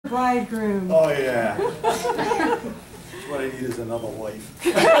bridegroom. Oh, yeah. What I need is another wife.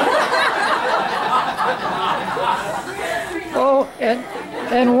 Oh,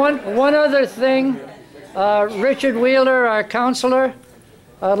 and one other thing, Richard Wheeler, our counselor,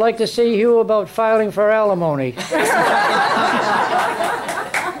 I'd like to see you about filing for alimony. Have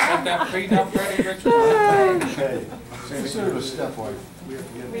that prenup ready, Richard? Okay. Consider it a stepwife.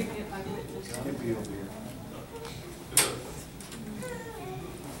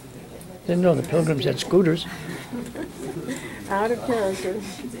 Didn't know the Pilgrims had scooters. Out of character.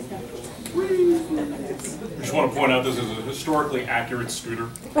 I just want to point out this is a historically accurate scooter.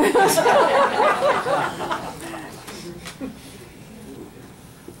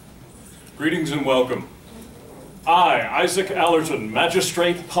 Greetings and welcome. I, Isaac Allerton,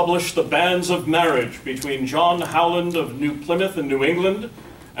 magistrate, publish the banns of marriage between John Howland of New Plymouth in New England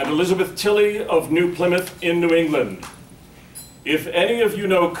and Elizabeth Tilley of New Plymouth in New England. If any of you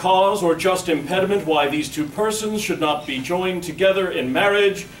know cause or just impediment why these two persons should not be joined together in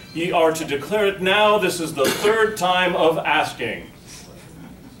marriage, ye are to declare it now. This is the third time of asking.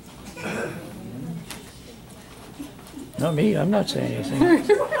 Not me, I'm not saying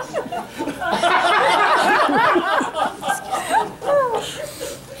anything.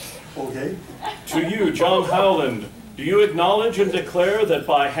 Okay. To you, John Howland, do you acknowledge and declare that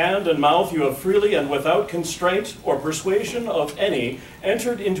by hand and mouth you have freely and without constraint or persuasion of any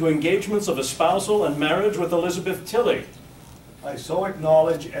entered into engagements of espousal and marriage with Elizabeth Tilley? I so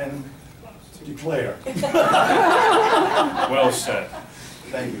acknowledge and declare. Well said.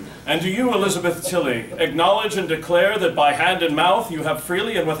 Thank you. And do you, Elizabeth Tilley, acknowledge and declare that by hand and mouth you have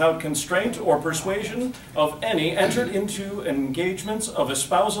freely and without constraint or persuasion of any entered into engagements of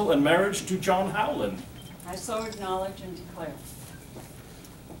espousal and marriage to John Howland? I so acknowledge and declare.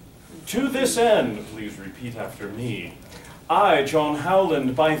 To this end, please repeat after me. I, John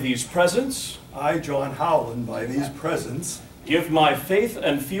Howland, by these presents, I, John Howland, by these presents, give my faith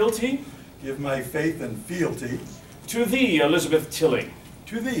and fealty give my faith and fealty to thee, Elizabeth Tilley.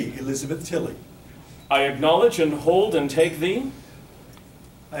 to thee, Elizabeth Tilley. I acknowledge and hold and take thee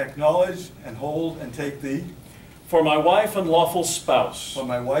I acknowledge and hold and take thee for my wife and lawful spouse. for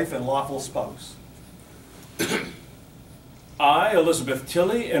my wife and lawful spouse. I, Elizabeth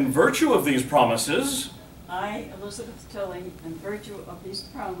Tilley, in virtue of these promises, I, Elizabeth Tilley, in virtue of these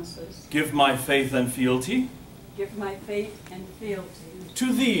promises, give my faith and fealty give my faith and fealty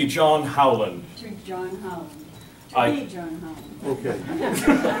to thee, John Howland. to John Howland. To I- thee, John Howland. Okay.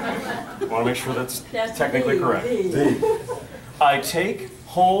 I want to make sure that's That's technically thee, correct. thee. Thee. I take,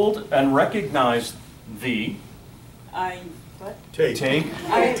 hold, and recognize thee. I, what? Take.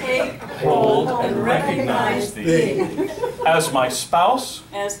 I take, Hold, and recognize thee as my spouse,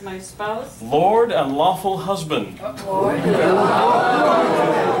 as my spouse, Lord, and lawful husband. Lord,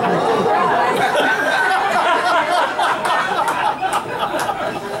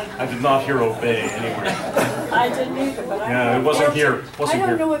 I did not hear obey anywhere. I didn't either, but I Yeah, know it wasn't fealty- here. Wasn't I don't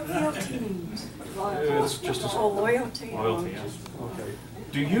here. know what fealty means. It's just a Oh, loyalty. loyalty, yes. Okay.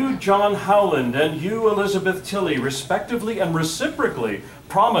 Do you, John Howland, and you, Elizabeth Tilley, respectively and reciprocally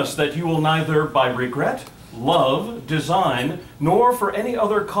promise that you will neither by regret, love, design, nor for any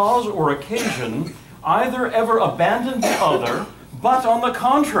other cause or occasion either ever abandon the other, but on the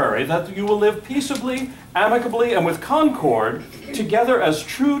contrary, that you will live peaceably, amicably, and with concord together as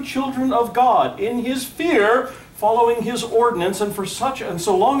true children of God in his fear, following his ordinance, and for such and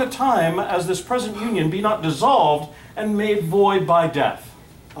so long a time as this present union be not dissolved and made void by death?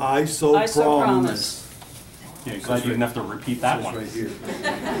 I so I so promise. Yeah, glad you didn't have to repeat that It's one. right here.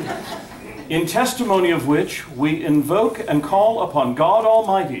 In testimony of which we invoke and call upon God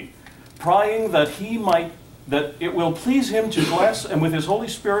Almighty, praying that that it will please him to bless and with his Holy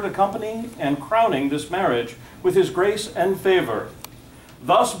Spirit accompanying and crowning this marriage with his grace and favor.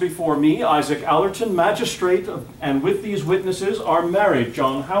 Thus before me, Isaac Allerton, magistrate, and with these witnesses are married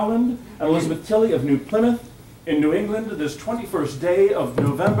John Howland and Elizabeth Tilley of New Plymouth in New England this 21st day of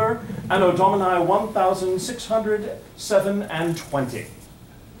November, Anno Domini 1607 and 20.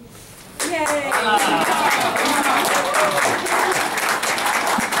 Yay!